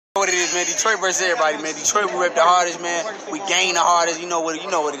What it is, man. Detroit versus everybody, man. Detroit, we rep the hardest, man. We gain the hardest. You know what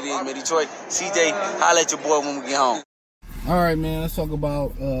it is, man. Detroit, CJ, holla at your boy when we get home. All right, man. Let's talk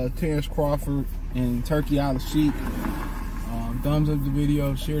about Terence Crawford and Turki Alalshikh. Thumbs up the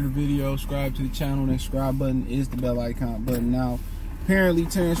video, share the video, subscribe to the channel. The subscribe button is the bell icon button. Now, apparently,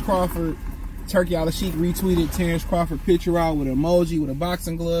 Terence Crawford, Turki Alalshikh retweeted Terence Crawford picture out with an emoji with a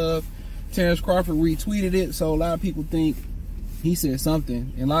boxing glove. Terence Crawford retweeted it, so a lot of people think he said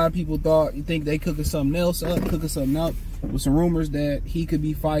something, and a lot of people think they cooking something up with some rumors that he could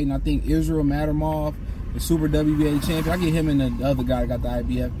be fighting, I think, Israel Madrimov, the Super WBA champion. I get him and the other guy got the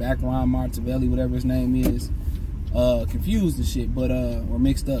IBF back, Ron Martavelli, whatever his name is, confused and shit, but or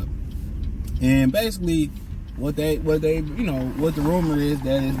mixed up. And basically, what the rumor is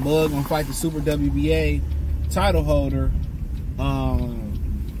that is Bud gonna fight the Super WBA title holder. Now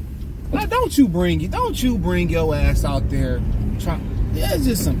don't you bring your ass out there. There's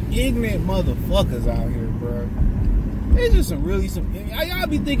just some ignorant motherfuckers out here, bro. There's just y'all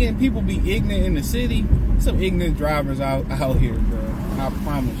be thinking people be ignorant in the city. Some ignorant drivers out here, bro. I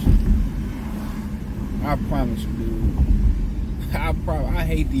promise you, dude. I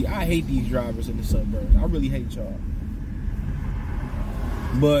hate these drivers in the suburbs. I really hate y'all.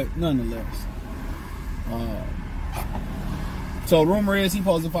 But nonetheless, so rumor is he's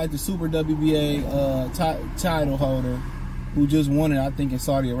supposed to fight the Super WBA title holder, who just won it, I think, in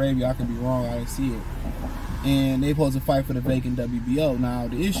Saudi Arabia. I could be wrong, I didn't see it. And they supposed to fight for the vacant WBO. Now,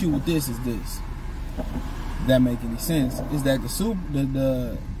 the issue with this is this. If that make any sense, is that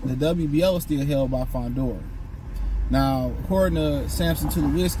the WBO is still held by Fondor. Now, according to Samson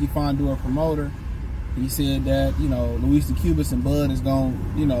Tulowitzki, Fondor promoter, he said that, Luis the Cubas and Bud is going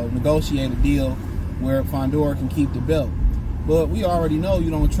to, negotiate a deal where Fondor can keep the belt. But we already know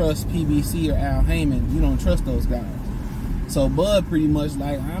you don't trust PBC or Al Heyman. You don't trust those guys. So Bud pretty much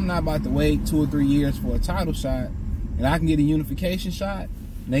like, I'm not about to wait 2 or 3 years for a title shot, and I can get a unification shot,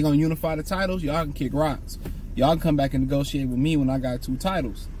 and they going to unify the titles. Y'all can kick rocks. Y'all can come back and negotiate with me when I got 2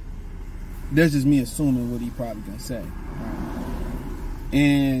 titles. That's just me assuming what he probably going to say.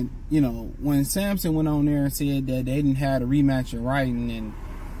 And, when Samson went on there and said that they didn't have a rematch in writing and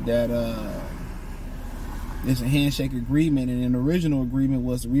that it's a handshake agreement, and an original agreement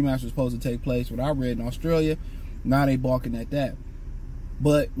was the rematch was supposed to take place, what I read, in Australia. Now they balking at that.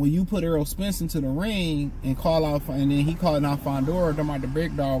 But when you put Errol Spence into the ring and then he calling out Fondor, talking about the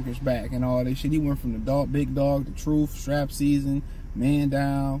big dog is back and all that shit. He went from the big dog, the truth, strap season, man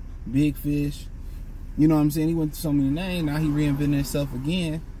down, big fish. You know what I'm saying? He went to so many names. Now he reinvented himself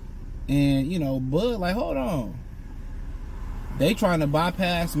again. And, Bud, like, hold on. They trying to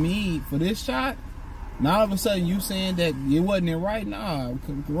bypass me for this shot? Now all of a sudden you saying that it wasn't in right? Nah,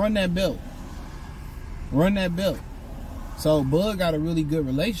 run that belt. Run that belt. So Bud got a really good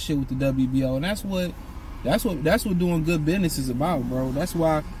relationship with the WBO, and that's what doing good business is about, bro. That's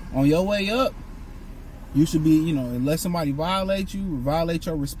why on your way up, you should be, unless somebody violate you, violate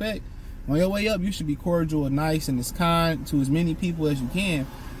your respect, on your way up, you should be cordial and nice and as kind to as many people as you can.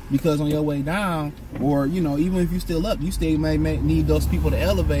 Because on your way down, or, even if you're still up, you still may need those people to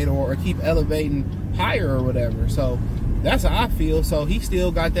elevate or keep elevating higher or whatever. So that's how I feel. So he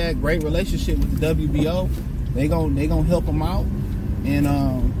still got that great relationship with the WBO. They gonna help him out. And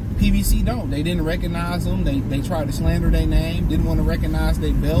PBC don't. They didn't recognize them. They tried to slander their name, didn't want to recognize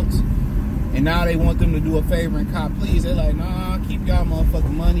their belts. And now they want them to do a favor and cop please. They're like, nah, keep y'all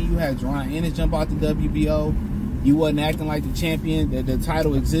motherfucking money. You had Ryan Ennis jump out the WBO. You wasn't acting like the champion, that the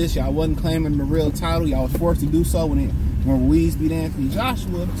title exists. Y'all wasn't claiming the real title. Y'all was forced to do so when Ruiz beat Anthony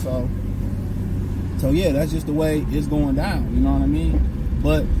Joshua. So yeah, that's just the way it's going down. You know what I mean?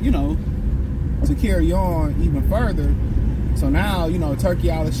 But, to carry on even further, so now, Turki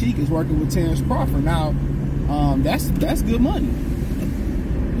Alalshikh is working with Terence Crawford. Now, that's good money.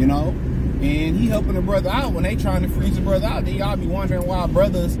 And he helping the brother out when they trying to freeze the brother out. Then y'all be wondering why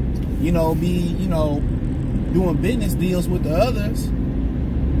brothers, doing business deals with the others,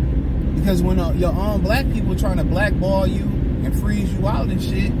 because when your own black people trying to blackball you and freeze you out and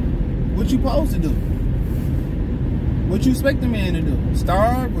shit, what you supposed to do? What you expect the man to do?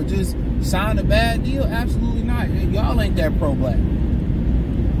 Starve or just sign a bad deal? Absolutely not. Y'all ain't that pro-black.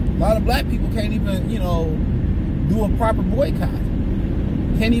 A lot of black people can't even, do a proper boycott.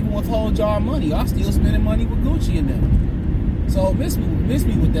 Can't even withhold y'all money. Y'all still spending money with Gucci and them. So miss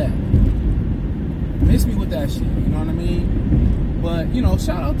me with that. Miss me with that shit, you know what I mean? But,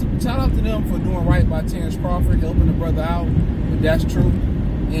 shout out to them for doing right by Terence Crawford, helping the brother out, if that's true.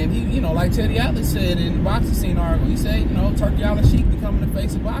 And he, like Teddy Atlas said in the boxing scene article, he said, Turki Alalshikh becoming the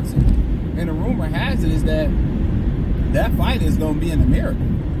face of boxing. And the rumor has it is that that fight is going to be in America.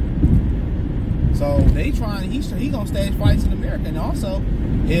 So they trying. He gonna stage fights in America, and also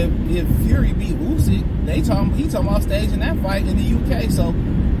if Fury beat Usyk, he talking about staging that fight in the UK. So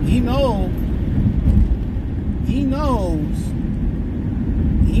he knows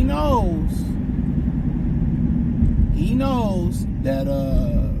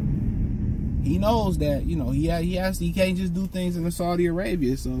that he can't just do things in Saudi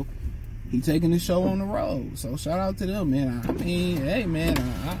Arabia. So he taking the show on the road. So shout out to them, man. I mean, hey, man,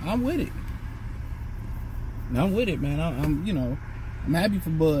 I'm with it. I'm with it, man. I'm happy for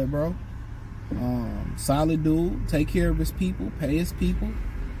Bud, bro. Solid dude. Take care of his people. Pay his people.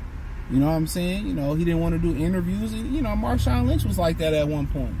 You know what I'm saying? You know, he didn't want to do interviews. And, you know, Marshawn Lynch was like that at one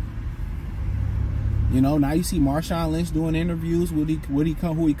point. You know, now you see Marshawn Lynch doing interviews with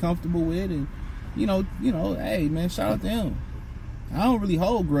who he comfortable with, and you know, hey, man, shout out to him. I don't really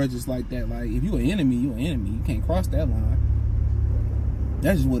hold grudges like that. Like, if you an enemy, you an enemy. You can't cross that line.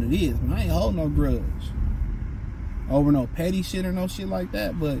 That's just what it is. Man, I ain't holding no grudge over no petty shit or no shit like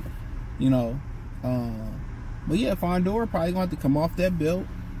that. But, you know, but yeah, Fondor probably gonna have to come off that belt,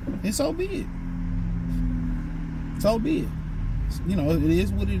 and so be it. So be it. You know, it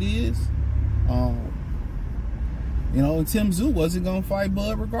is what it is. You know, and Tim Tszyu wasn't gonna fight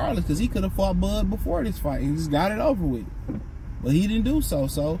Bud regardless, because he could have fought Bud before this fight and just got it over with. But he didn't do so.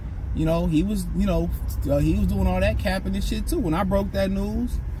 So, you know, he was doing all that capping and shit too. When I broke that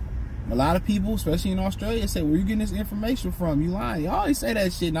news, a lot of people, especially in Australia, said, "Where you getting this information from? You lying." Y'all always say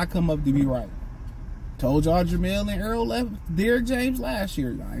that shit and I come up to be right. Told y'all Jamel and Earl left Derrick James last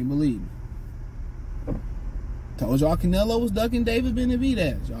year. Y'all ain't believe me. Told y'all Canelo was ducking David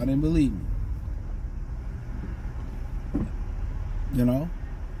Benavidez. Y'all didn't believe me. You know?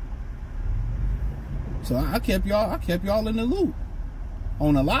 So I kept y'all in the loop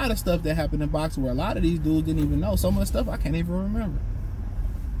on a lot of stuff that happened in boxing, where a lot of these dudes didn't even know. Some of the stuff I can't even remember.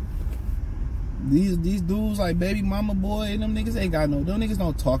 These dudes like Baby Mama Boy and them niggas ain't got no. Them niggas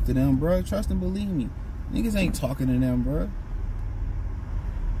don't talk to them, bro. Trust and believe me. Niggas ain't talking to them, bro.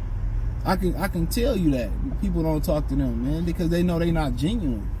 I can tell you that people don't talk to them, man, because they know they not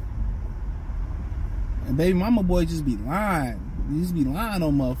genuine. And Baby Mama Boy just be lying. You just be lying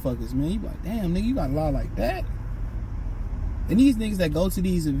on motherfuckers, man. You be like, damn, nigga, you gotta lie like that? And these niggas that go to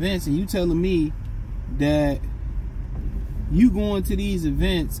these events, and you telling me that you going to these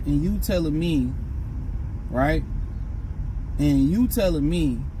events, and you telling me, right? And you telling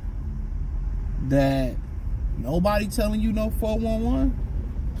me that nobody telling you no 411?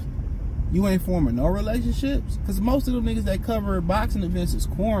 You ain't forming no relationships? Because most of them niggas that cover boxing events is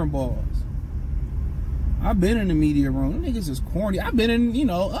cornballs. I've been in the media room. Them niggas is corny. I've been in, you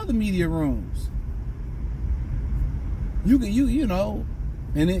know, other media rooms. You know,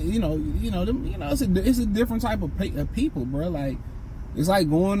 and it, it's a different type of people, bro. Like, it's like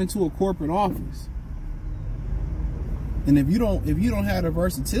going into a corporate office. And if you don't have the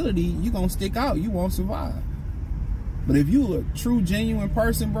versatility, you gonna stick out. You won't survive. But if you a true, genuine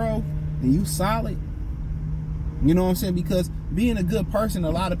person, bro, and you solid, you know what I'm saying? Because being a good person, a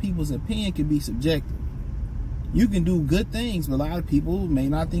lot of people's opinion can be subjective. You can do good things, but a lot of people may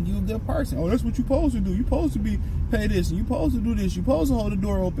not think you're a good person. Oh, that's what you're supposed to do. You're supposed to pay this, and you're supposed to do this. You're supposed to hold the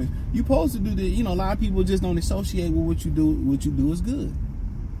door open. You're supposed to do this. You know, a lot of people just don't associate with what you do. What you do is good.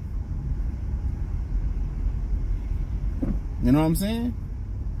 You know what I'm saying?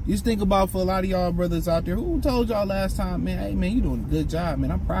 Just think about, for a lot of y'all brothers out there, who told y'all last time, man, hey, man, you doing a good job,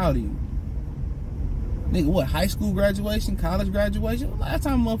 man. I'm proud of you. Nigga, what, high school graduation, college graduation? Last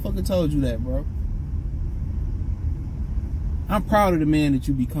time a motherfucker told you that, bro. I'm proud of the man that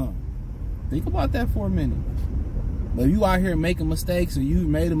you become. Think about that for a minute. But if you out here making mistakes, or you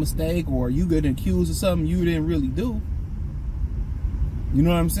made a mistake, or you get accused of something you didn't really do, you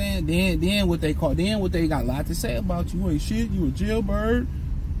know what I'm saying? Then what they got a lot to say about you. You ain't shit. You a jailbird.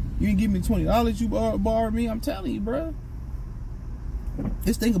 You ain't give me $20 you borrowed me. I'm telling you, bro.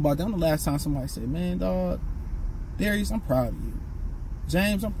 Just think about that. I'm the last time somebody said, man, dog, Darius, I'm proud of you.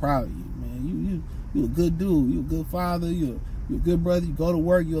 James, I'm proud of you, man. You a good dude. You a good father. You a good brother. You go to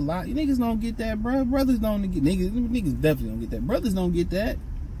work. You a lot. You niggas don't get that, bro. Brothers don't get niggas definitely don't get that. Brothers don't get that.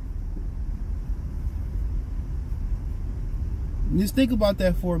 Just think about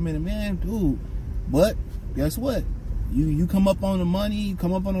that for a minute, man, dude. But guess what? You come up on the money. You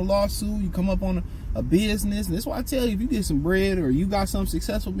come up on a lawsuit. You come up on a business. And that's why I tell you, if you get some bread or you got something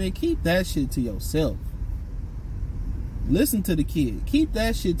successful, man, keep that shit to yourself. Listen to the kid. Keep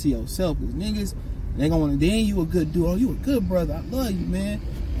that shit to yourself. Because niggas, they gonna want to, then you a good dude. Oh, you a good brother. I love you, man.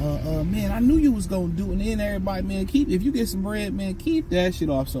 Man, I knew you was gonna do it. And then everybody, man, if you get some bread, man, keep that shit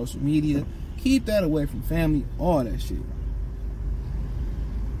off social media. Keep that away from family. All that shit.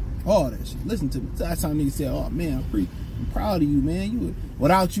 All that shit. Listen to me. That's how niggas say, oh man, I'm proud of you, man.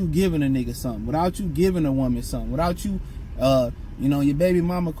 Without you giving a nigga something, without you giving a woman something, without you, you know, your baby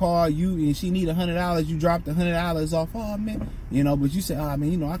mama called you and she need $100, you dropped $100 off. Oh man, you know, but you say, oh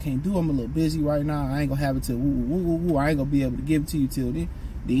man, you know, I can't do. I'm a little busy right now. I ain't gonna have it till woo. I ain't gonna be able to give it to you till then.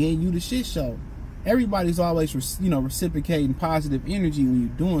 Then you the shit show. Everybody's always, you know, reciprocating positive energy when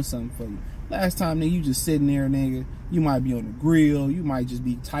you're doing something for you. Last time, nigga, you just sitting there, nigga. You might be on the grill. You might just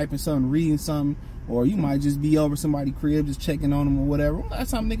be typing something, reading something. Or you might just be over somebody's crib, just checking on them or whatever. Last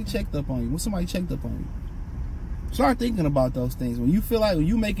time nigga checked up on you? When somebody checked up on you? Start thinking about those things. When you feel like, when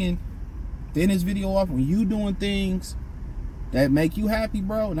you making, to end this video off, when you doing things that make you happy,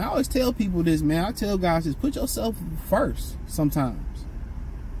 bro. And I always tell people this, man. I tell guys this, put yourself first sometimes.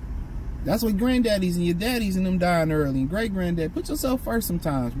 That's what granddaddies and your daddies and them dying early, and great granddad. Put yourself first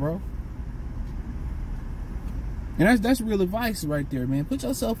sometimes, bro. And that's real advice right there, man. Put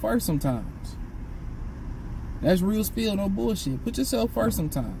yourself first sometimes. That's real spill, no bullshit. Put yourself first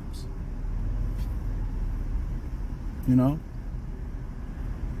sometimes. You know?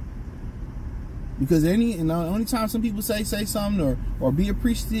 Because the only time some people say something or be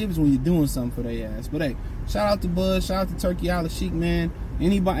appreciative is when you're doing something for their ass. But hey, shout out to Buzz, shout out to Turki Alalshikh, man.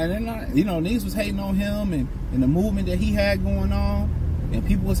 Anybody, and they're not, you know, niggas was hating on him and the movement that he had going on, and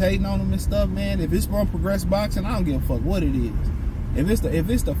people was hating on him and stuff, man. If it's from Progress Boxing, I don't give a fuck what it is. If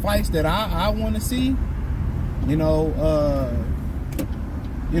it's the fights that I want to see, you know,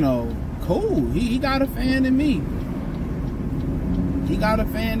 cool. He got a fan in me. He got a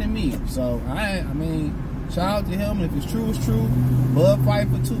fan in me. So I mean, shout out to him. If it's true, it's true. Bud fight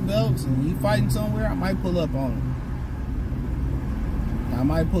for 2 belts and he fighting somewhere, I might pull up on him.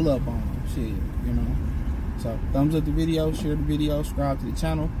 Shit, you know. So thumbs up the video, share the video, subscribe to the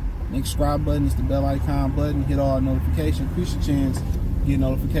channel. Next subscribe button is the bell icon button. Hit all notifications. Increase your chance get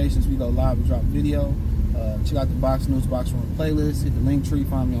notifications. We go live and drop video. Check out the Box News Box Room playlist. Hit the link tree.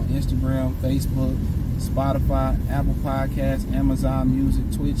 Find me on Instagram, Facebook, Spotify, Apple Podcasts, Amazon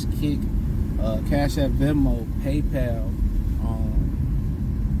Music, Twitch, Kick, Cash App, Venmo, PayPal,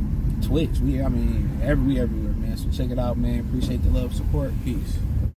 Twitch. We everywhere, man. So check it out, man. Appreciate the love, support. Peace.